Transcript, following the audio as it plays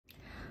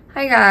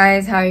Hi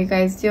guys, how are you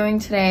guys doing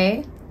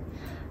today?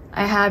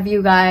 I have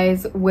you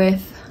guys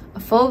with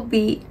a full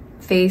beat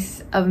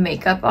face of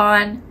makeup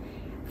on,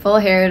 full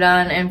hair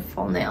done, and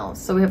full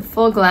nails. So we have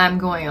full glam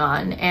going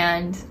on,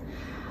 and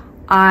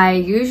I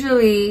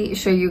usually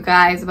show you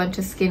guys a bunch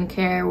of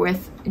skincare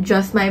with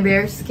just my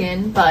bare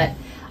skin, but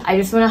I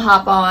just want to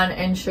hop on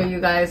and show you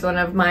guys one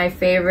of my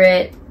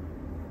favorite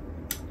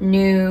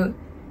new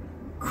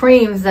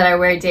creams that I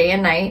wear day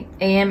and night,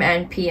 AM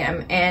and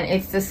PM, and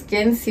it's the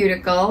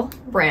SkinCeuticals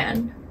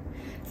brand.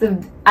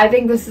 So I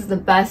think this is the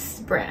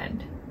best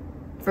brand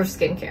for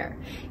skincare.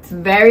 It's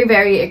very,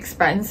 very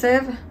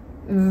expensive.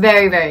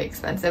 Very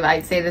expensive.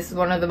 I'd say this is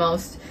one of the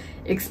most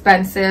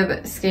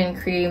expensive skin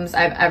creams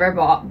I've ever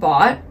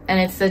bought, and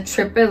it's the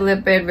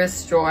Lipid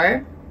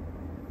Restore,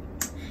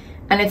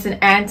 and it's an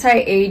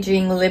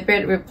anti-aging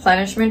lipid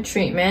replenishment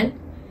treatment.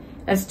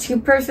 Has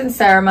 2%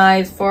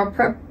 ceramide,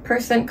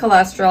 4%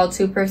 cholesterol,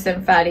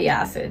 2% fatty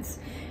acids,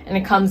 and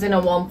it comes in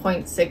a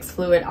 1.6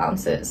 fluid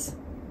ounces.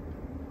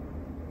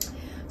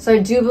 So I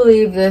do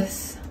believe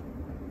this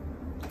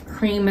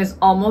cream is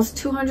almost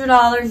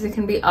 $200. It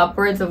can be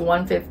upwards of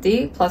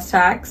 $150 plus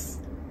tax.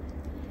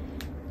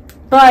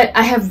 But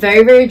I have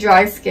very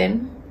dry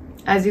skin,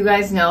 as you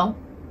guys know,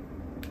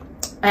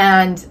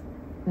 and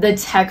the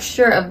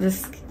texture of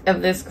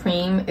this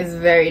cream is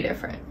very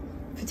different.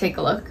 If you take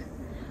a look,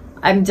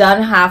 I'm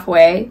done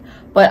halfway,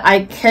 but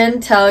I can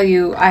tell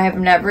you I have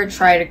never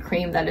tried a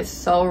cream that is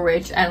so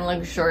rich and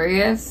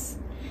luxurious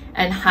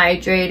and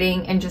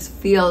hydrating and just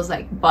feels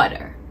like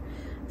butter.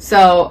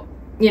 So,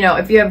 you know,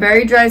 if you have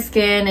very dry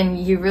skin and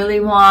you really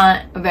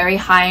want a very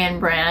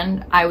high-end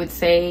brand, I would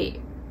say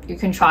you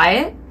can try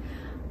it.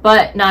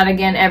 But not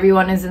again,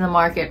 everyone is in the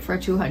market for a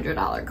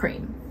 $200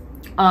 cream.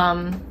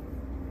 I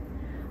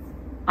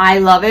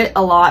love it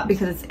a lot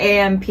because it's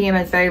AM, PM,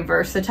 it's very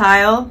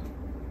versatile.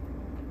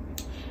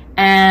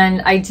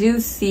 And I do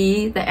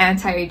see the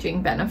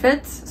anti-aging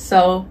benefits.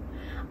 So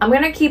I'm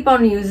going to keep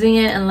on using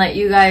it and let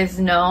you guys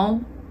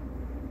know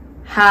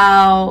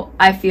how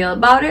I feel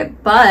about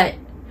it. But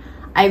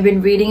I've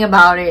been reading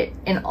about it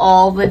in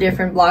all the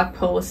different blog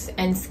posts,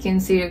 and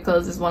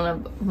SkinCeuticals is one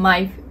of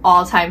my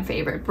all-time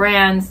favorite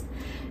brands.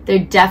 They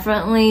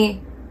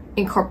definitely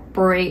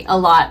incorporate a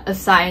lot of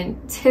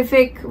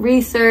scientific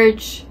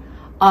research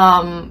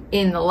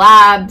in the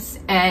labs,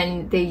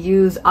 and they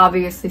use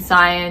obviously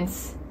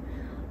science,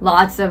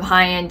 lots of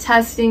high-end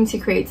testing to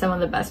create some of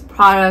the best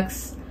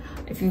products.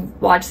 If you've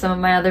watched some of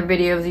my other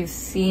videos, you've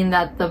seen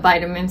that the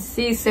vitamin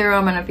C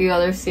serum and a few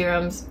other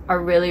serums are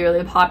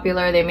really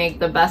popular. They make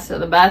the best of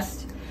the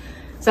best.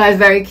 So I was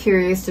very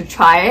curious to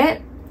try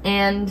it,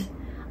 and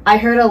I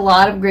heard a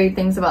lot of great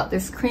things about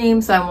this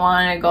cream, so I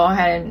wanted to go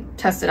ahead and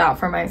test it out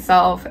for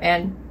myself,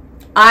 and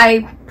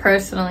I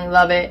personally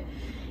love it.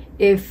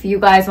 If you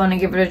guys want to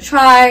give it a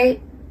try,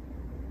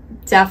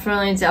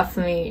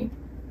 definitely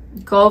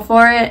go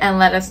for it and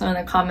let us know in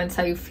the comments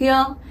how you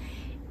feel.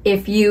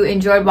 If you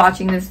enjoyed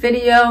watching this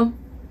video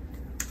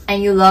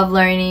and you love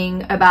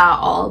learning about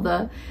all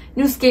the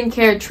new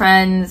skincare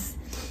trends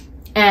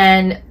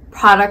and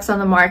products on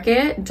the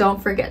market,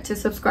 don't forget to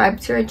subscribe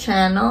to our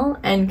channel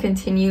and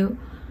continue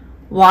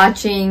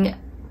watching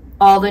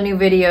all the new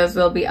videos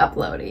we'll be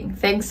uploading.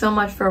 Thanks so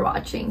much for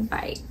watching.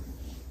 Bye.